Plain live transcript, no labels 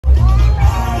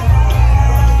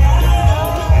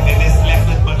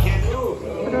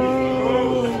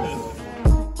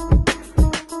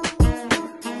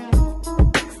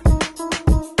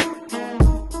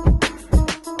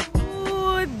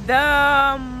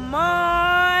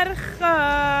Goedemorgen.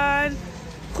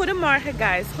 Goedemorgen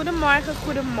guys. Goedemorgen,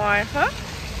 goedemorgen.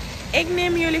 Ik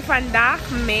neem jullie vandaag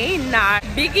mee naar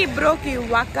BIGI, BROKI,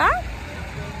 WAKA.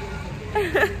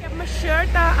 Ik heb mijn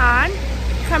shirt al aan.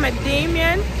 Ik ga met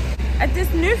Damien. Het is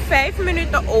nu 5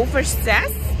 minuten over 6.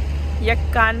 Je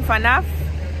kan vanaf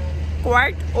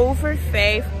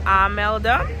 5:15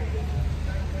 aanmelden.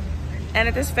 En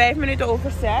het is 5 minuten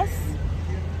over 6.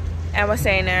 En we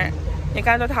zijn er. Je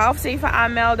kan tot 6:30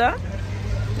 aanmelden.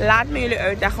 Laat me jullie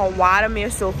uitleggen waarom je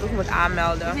zo vroeg moet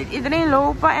aanmelden. Je ziet iedereen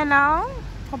lopen en al.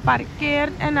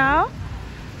 Geparkeerd en al.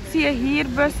 Zie je hier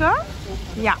bussen?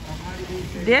 Ja.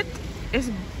 Dit is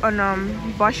een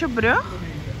bosjebrug.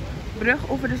 Brug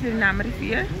over de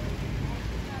Suriname-rivier.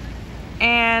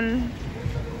 En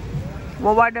we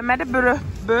worden met de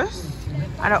bus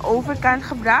aan de overkant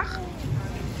gebracht.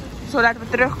 Zodat we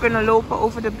terug kunnen lopen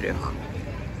over de brug.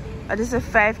 Het is een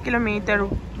 5 kilometer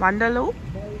wandelloop.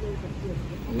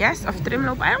 Yes, of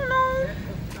trimloop, I don't know.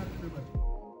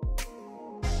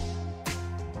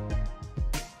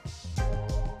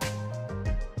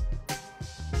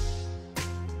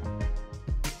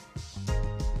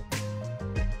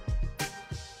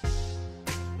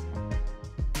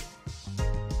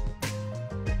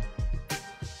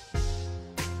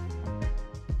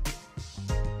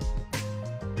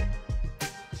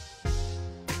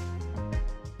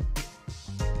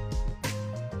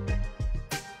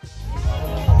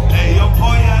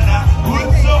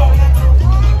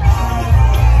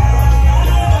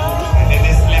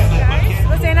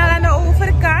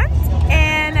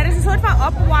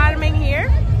 Opwarming hier.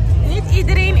 Niet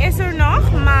iedereen is er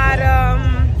nog, maar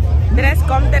de rest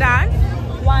komt eraan.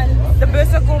 Want de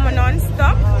bussen komen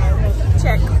non-stop.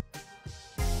 Check.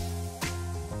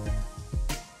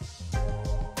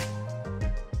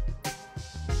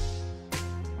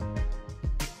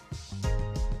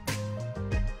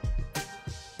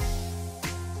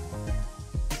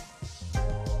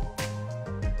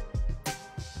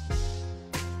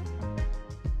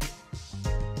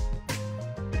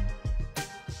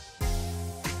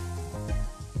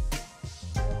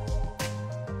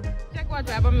 Wat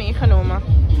we hebben meegenomen.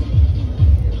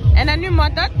 En dan nu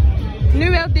moet het. Nu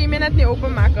wil Damien het niet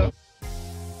openmaken.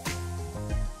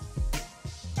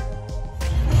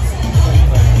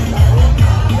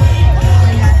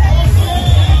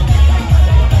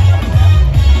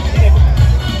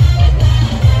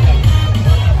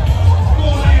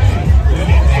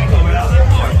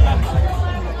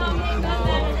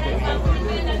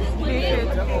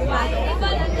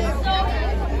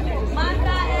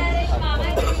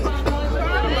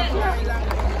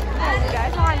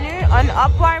 Een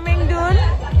opwarming doen.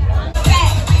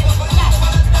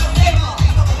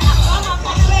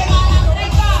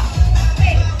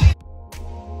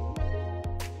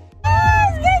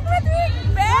 Kijk wat ik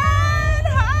ben!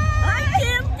 Hi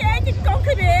Kim, kijk ik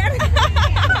concurreer.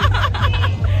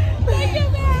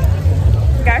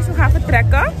 Guys, we gaan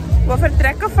vertrekken. We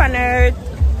vertrekken vanuit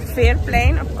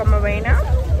Veerplein op Kommerwijnen.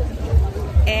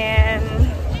 En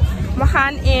we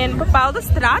gaan in bepaalde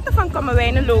straten van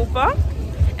Kommerwijnen lopen.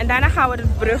 En daarna gaan we de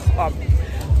brug op.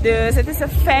 Dus het is een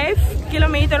 5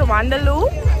 kilometer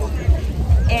wandelloop.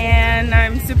 En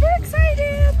I'm super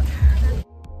excited.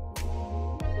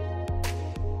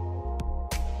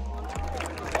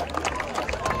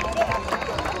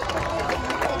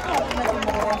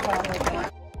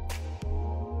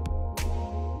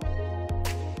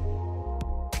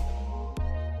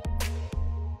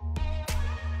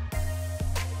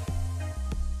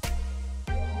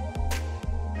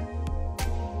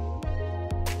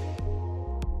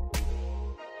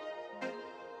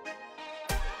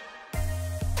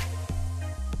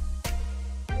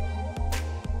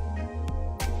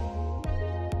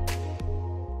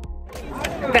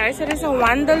 Guys, er is een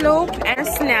wandelloop en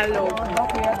een snelloop.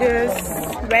 Dus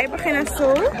wij beginnen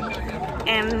zo.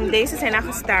 En deze zijn al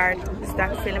gestart. Dus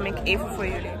dat film ik even voor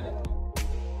jullie.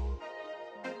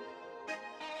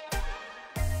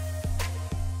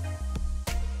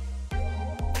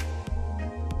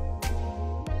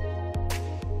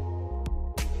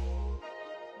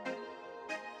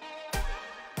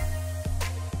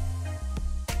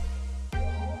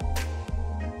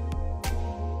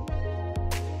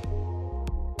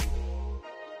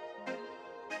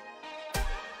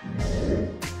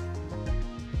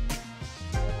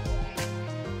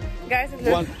 Guys,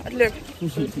 het lukt.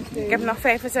 Ik heb nog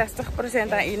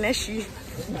 65% aan energie.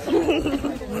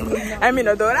 En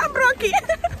Minodora BROKI.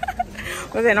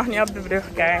 We zijn nog niet op de brug,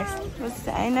 guys. We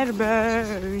zijn er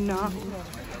bijna.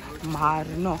 Maar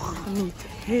nog niet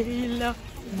helemaal.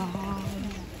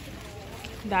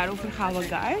 Daarover gaan we,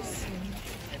 guys.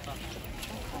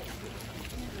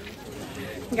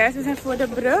 Guys, we zijn voor de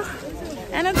brug.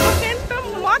 En het begint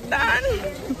te motten.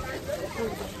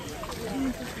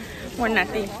 We're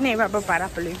nothing. Nee, we hebben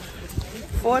paraplu.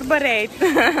 Voorbereid.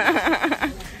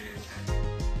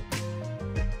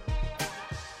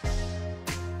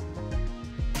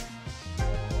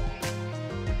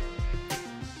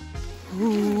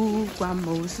 Hoe kwam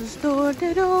Mozes door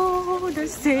de Rode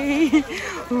Zee?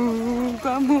 Hoe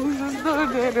kwam Mozes door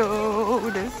de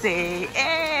Rode Zee?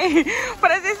 Hey,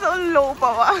 precies zo lopen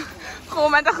we.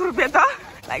 Gewoon met een groepje toch?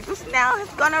 Lijkt zo snel, it's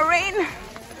gonna rain.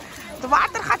 Het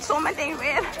water gaat zo meteen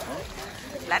weer.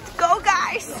 Let's go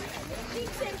guys!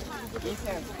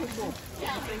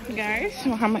 Guys,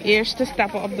 we gaan mijn eerste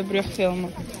stappen op de brug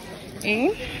filmen.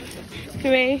 1,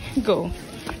 2, go!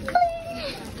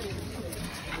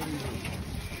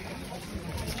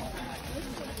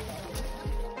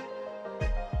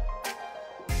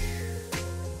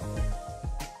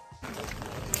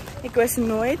 Ik wist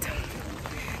nooit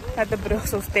dat de brug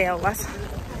zo steil was.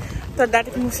 Totdat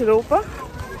ik moest lopen.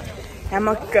 En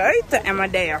mijn kuiten en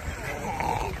mijn dingen.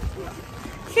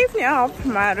 Geef niet op,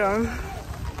 maar ik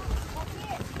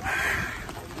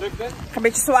ga een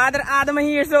beetje zwaarder ademen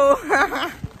hier zo.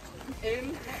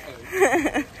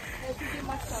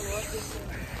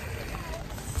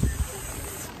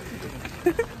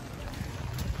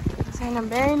 We zijn er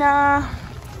bijna.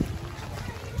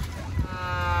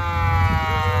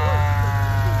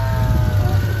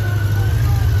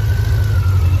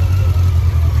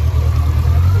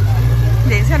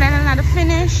 Deze rennen naar de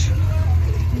finish.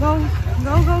 Go,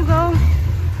 go, go, go.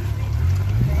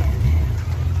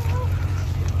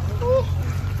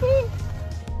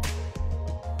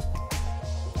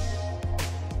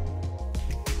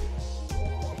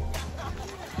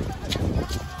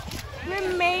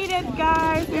 We made it,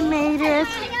 guys. We made it.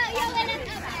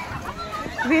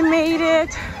 We made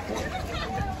it.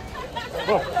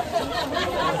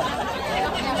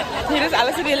 Hier is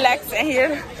alles relaxed en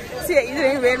hier zie je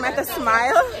iedereen weer met een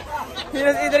smile. Hier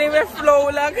is iedereen weer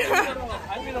vrolijk. We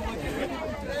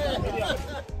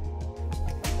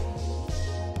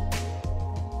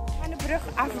gaan de brug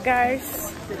af, guys.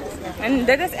 En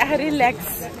dit is echt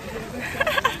relaxed.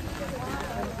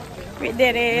 We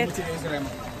did it.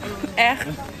 Echt.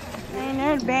 We zijn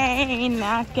er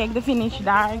bijna. Kijk de finish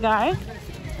daar, guys.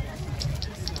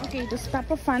 Oké, de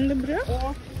stappen van de brug.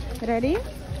 Ready,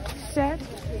 set,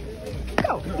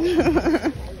 go.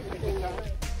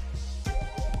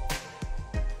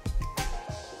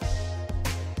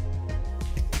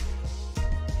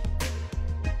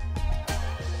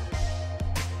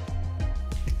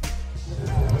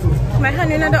 Wij gaan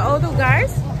nu naar de auto,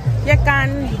 guys. Je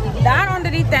kan daar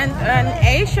onder die tent een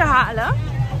ijsje halen.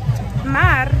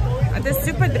 Maar het is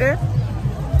super druk.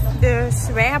 Dus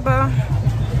wij hebben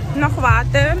nog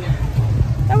water.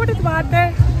 Daar wordt het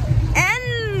water. En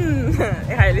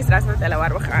ik ga jullie straks vertellen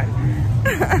waar we gaan.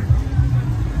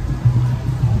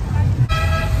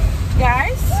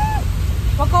 Guys,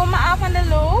 we komen aan van de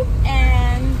loop.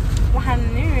 En we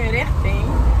gaan nu richting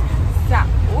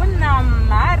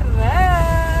Saunamarkt.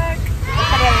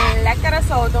 Een lekkere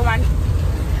auto, want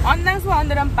ondanks we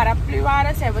onder een paraplu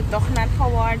waren, zijn we toch nat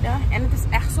geworden. En het is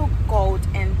echt zo koud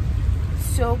en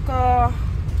zulke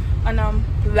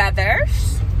weathers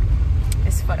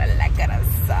is voor een lekkere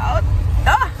zout.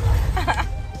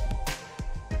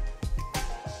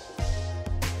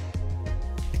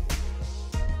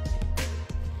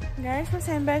 Guys, we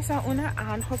zijn bij Sauna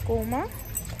aangekomen.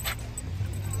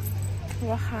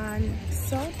 We gaan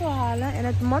zout halen en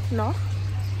het moet nog.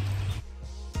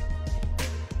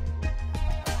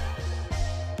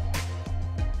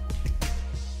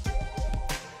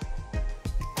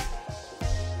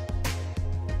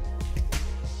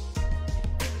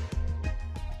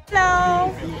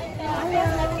 Hallo.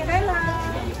 Hallo.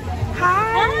 Hi.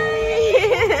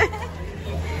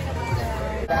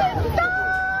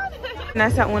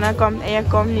 Naar Sauna komt en je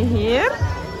komt niet hier.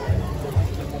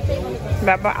 We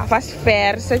hebben alvast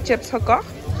verse chips gekocht.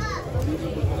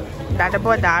 Dat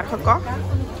hebben we daar gekocht.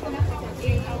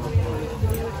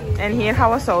 En hier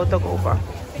gaan we zout kopen.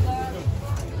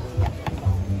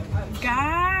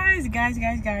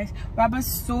 Guys. We hebben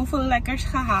zoveel lekkers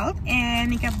gehaald.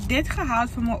 En ik heb dit gehaald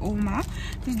voor mijn oma.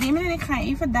 Dus Damien en ik gaan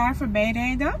even daar voorbij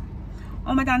rijden.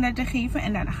 Om het aan haar te geven.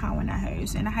 En daarna gaan we naar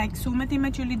huis. En dan ga ik zo meteen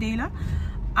met jullie delen.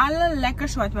 Alle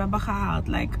lekkers wat we hebben gehaald.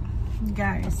 Like,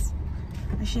 guys.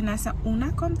 Als je naar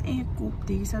Sauna komt en je koopt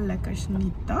deze lekkers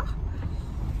niet, toch?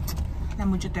 Dan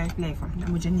moet je thuis blijven. Dan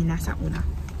moet je niet naar Sauna.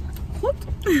 Goed?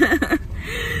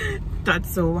 Tot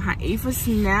zo. We gaan even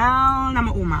snel naar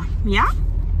mijn oma. Ja?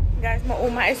 Guys, mijn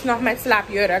oma is nog met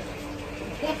slaapjurk.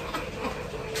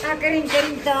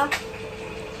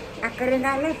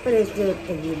 Akkeringale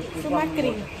presenten.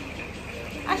 Sumakri.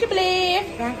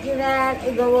 Alsjeblieft. Dankjewel.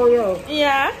 Ik wil jou.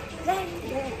 Ja.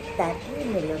 Dat is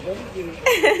me leuk.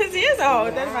 Zie je zo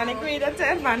houdt ervan. Ik weet dat ze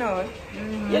ervan houdt.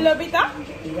 Je loopt het toch?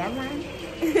 Ja man.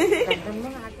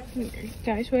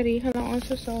 Guys, we regelen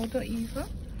onze auto even.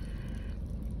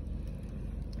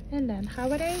 En dan gaan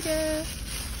we rijden.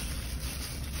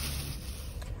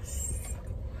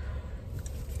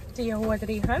 Zie je hoe het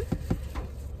regent?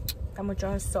 Dan moet je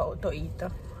een auto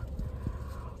eten.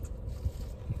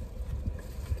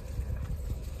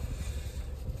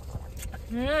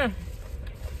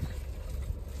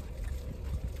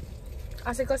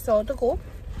 Als ik een auto koop,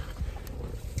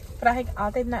 vraag ik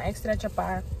altijd naar extra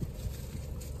chapar.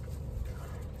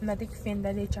 Omdat ik vind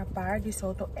dat die chapar die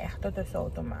soto echt tot de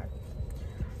soto maakt.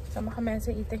 Sommige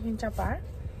mensen eten geen chapar.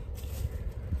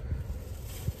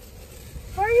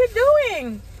 What are you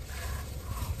doing?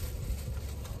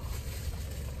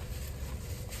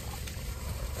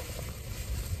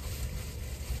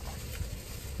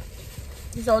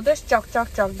 Die soto is chok chok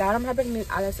chok. Daarom heb ik niet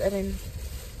alles erin.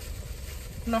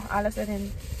 Nog alles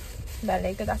erin. Dan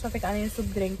lijkt het alsof ik alleen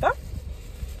soep drink, toch?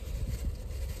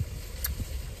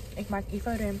 Ik maak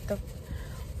even ruimte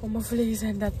voor mijn vlees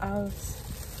en dat alles.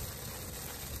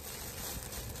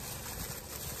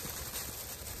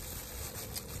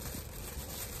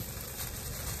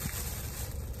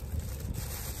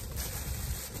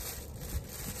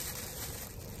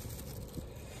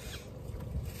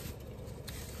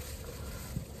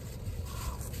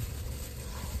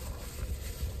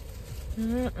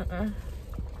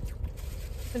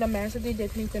 Voor de mensen die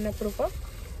dit niet kunnen proeven.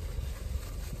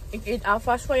 Ik eet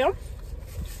alvast voor je.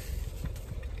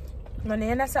 Wanneer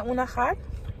je naar Sauna gaat,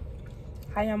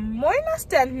 ga je mooi naar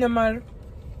stand nummer.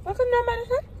 Welke nummer is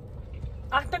het?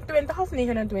 28 of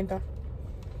 29?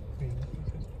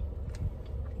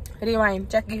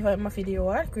 Rewind, check even mijn video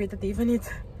hoor. Ik weet het even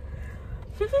niet.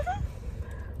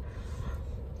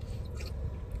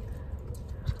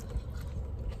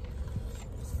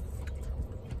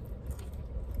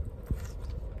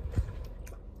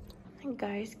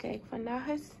 Guys, kijk, vandaag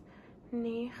is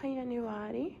 9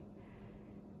 januari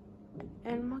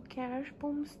en mijn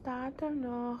kerstboom staat er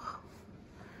nog.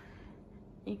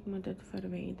 Ik moet het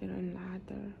verwijderen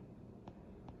later.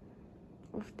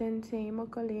 Of tenzij mijn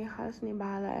collega's niet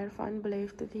balen ervan,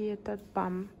 blijft het hier tot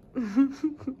pam.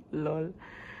 Lol.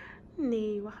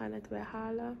 Nee, we gaan het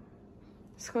weghalen.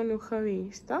 Is genoeg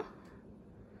geweest, toch?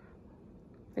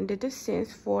 En dit is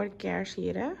sinds voor kerst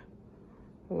hier, hè?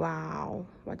 Wauw,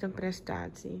 wat een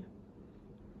prestatie.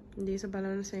 Deze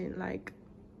ballonnen zijn like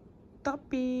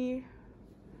toppie.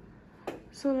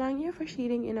 Zolang je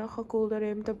versiering in een gekoelde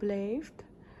ruimte blijft,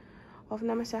 of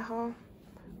laat me zeggen,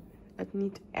 het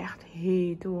niet echt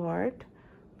heet wordt,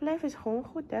 blijven ze gewoon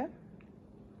goed, hè?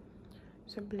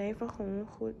 Ze blijven gewoon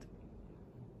goed.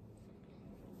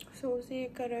 Zo zie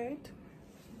ik eruit.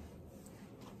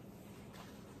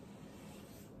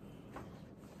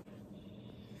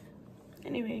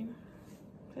 Anyway,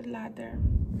 tot later.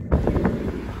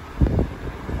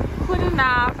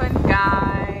 Goedenavond,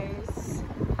 guys.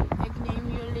 Ik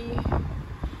neem jullie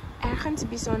ergens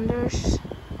bijzonders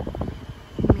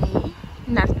mee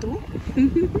naartoe.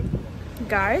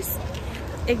 Guys,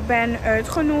 ik ben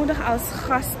uitgenodigd als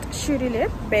gast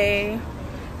jurylid bij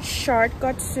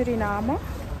Shortcut Suriname.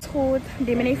 Is goed.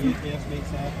 Die meneer heeft...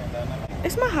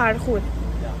 Is mijn haar goed?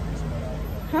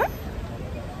 Huh?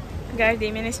 Guys,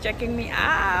 Damien is checking me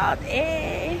out.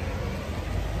 Hey.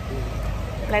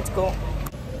 Let's go.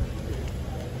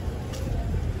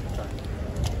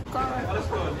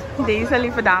 Deze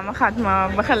lieve dame gaat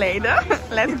me begeleiden.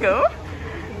 Let's go.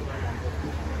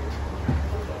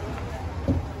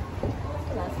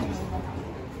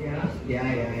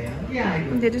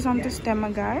 Dit is om te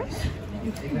stemmen, guys.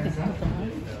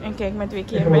 En kijk met wie ik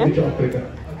hier ben.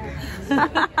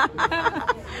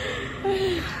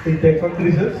 Ik denk van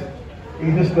crisis.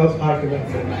 Ieder snel schakelen.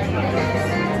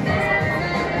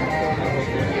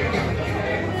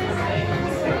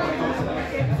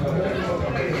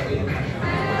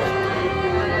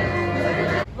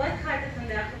 Wat gaat er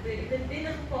vandaag gebeuren? Ik ben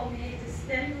binnengekomen, u heeft een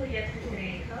stembiljet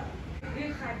gekregen. U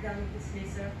gaat dan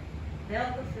beslissen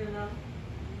welke film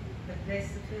de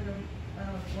beste film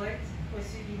wordt voor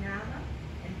Suriname.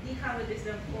 En die gaan we dus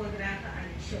dan voordragen aan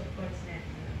het Shortcut.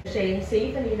 Er zijn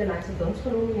 7 Nederlandse films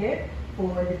genomineerd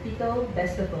voor de titel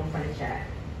Beste Film van het jaar.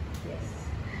 Yes.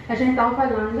 Er zijn tal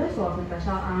van landen, zoals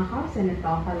Natasha al aangaf, zijn er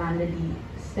tal van landen die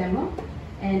stemmen.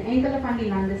 En enkele van die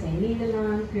landen zijn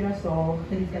Nederland, Curaçao,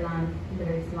 Griekenland,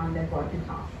 Duitsland en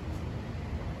Portugal.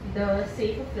 De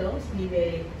 7 films die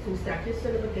wij zo straks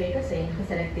zullen bekijken zijn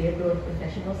geselecteerd door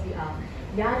professionals die al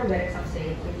jaren werkzaam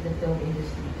zijn in de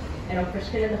filmindustrie en op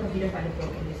verschillende gebieden van de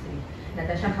filmindustrie.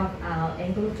 Natasha gaf al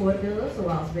enkele voorbeelden,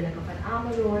 zoals Willeke van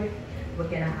Amerongen. We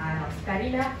kennen haar als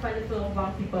Carina van de film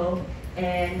One People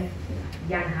en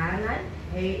Jan Haarland.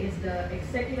 Hij is de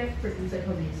executive producer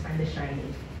geweest van The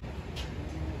Shining.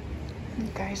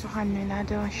 Guys, we gaan nu naar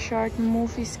de short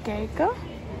movies kijken.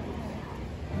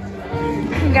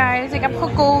 Guys, ik heb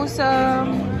gekozen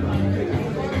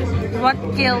What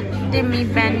Killed Timmy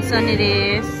Benson it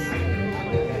is.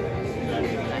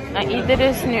 Nou, iedereen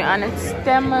is nu aan het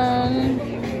stemmen.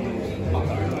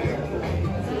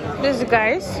 Dus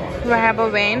guys, we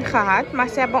hebben wijn gehad, maar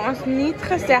ze hebben ons niet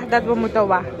gezegd dat we moeten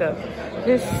wachten.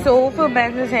 Dus zoveel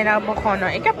mensen zijn al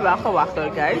begonnen. Ik heb wel gewacht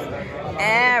hoor guys.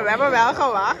 We hebben wel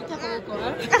gewacht.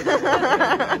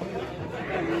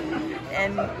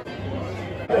 En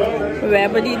we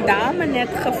hebben die dame net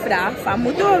gevraagd van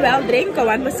moeten we wel drinken,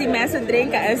 want we zien mensen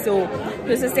drinken en zo.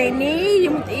 Dus ze zei nee, je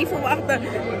moet even wachten.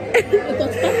 Het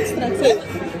wordt spannend straks, hè?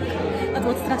 Het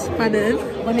wordt straks spannend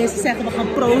wanneer ze zeggen we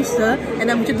gaan proosten en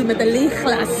dan moet je het doen met een leeg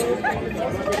glas.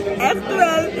 Echt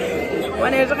wel.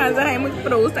 Wanneer ze gaan zeggen je moet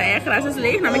proosten en je glas is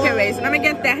leeg, dan moet je wijzen. Dan moet je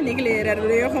een techniek leren. Dan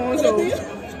doe je gewoon zo.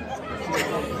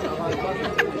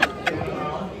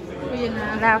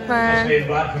 Het is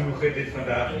waar genoeg dit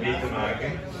vandaag mee te maken.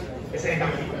 Er is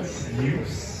eigenlijk iets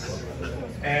nieuws.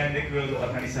 En ik wil de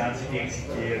organisatie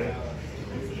feliciteren.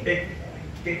 Ik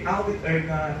kijk altijd uit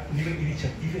naar nieuwe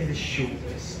initiatieven in de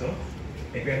showbiz, toch?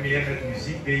 Ik ben meer met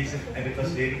muziek bezig en dit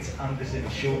was weer iets anders in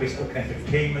de showbiz, ook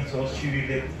entertainment, zoals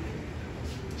jurylid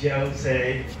Jill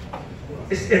zei,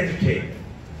 is entertainment.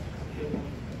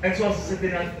 En zoals het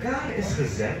in elkaar is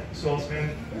gezet, zoals men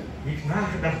heeft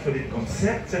nagedacht voor dit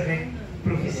concept, zeg ik,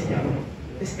 proficiat.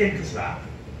 Is ingeslagen.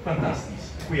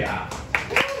 Fantastisch. Goeie avond.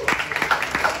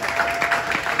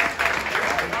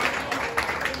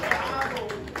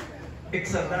 Ik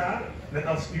zat daar, net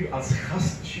als u, als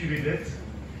gastjurylid.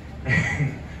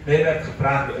 En mij werd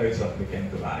gevraagd de uitslag bekend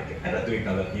te maken. En dat doe ik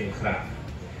dan wel heel graag.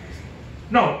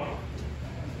 Nou,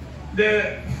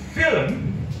 de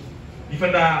film die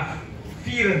vandaag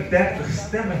 34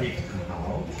 stemmen heeft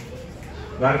gehaald,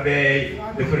 waarbij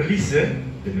de verliezer,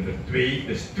 de nummer 2,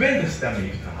 dus 20 stemmen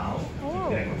heeft gehaald.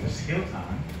 Ik denk een verschil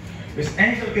aan. Dus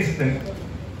eigenlijk is het een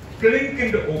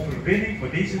klinkende overwinning voor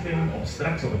deze film om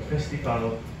straks op het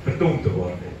festival vertoond te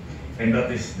worden. En dat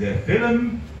is de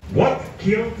film What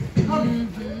Killed Tommy.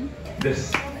 Dus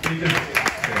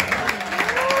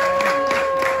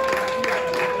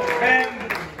en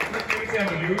natuurlijk zijn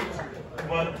we benieuwd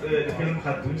wat de film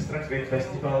gaat doen straks bij het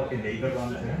festival in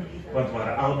Nederland. Hè? Want we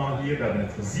waren allemaal hier, we hebben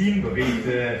het gezien, we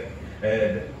weten,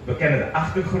 we kennen de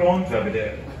achtergrond, we hebben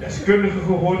de deskundigen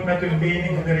gehoord met hun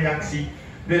mening en de reactie.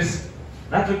 Dus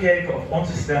laten we kijken of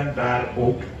onze stem daar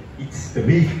ook iets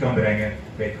teweeg kan brengen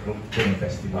bij het grote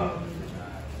filmfestival.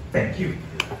 Thank you.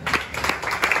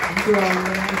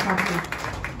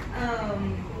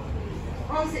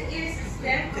 Onze eerste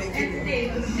stem was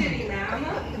Entertainment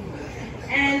Suriname.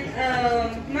 En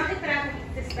mag ik vragen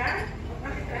te staan?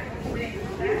 Mag ik vragen om te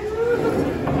staan?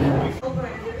 Op een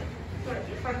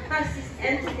fantastisch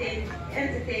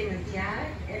entertainmentjaar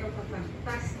en op een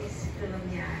fantastisch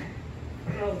filmjaar.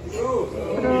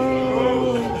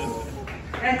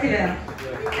 Dankjewel.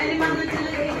 En u mag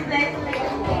natuurlijk even blijven lekker.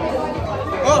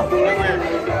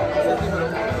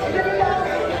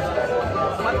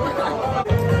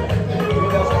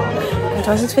 Dat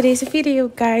was het voor deze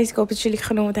video, guys. Ik hoop dat jullie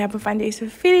genoten hebben van deze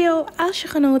video. Als je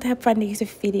genoten hebt van deze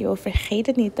video, vergeet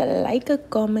het niet te liken,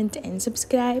 commenten en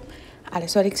subscribe.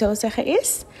 Alles wat ik zou zeggen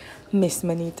is, mis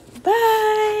me niet. Bye!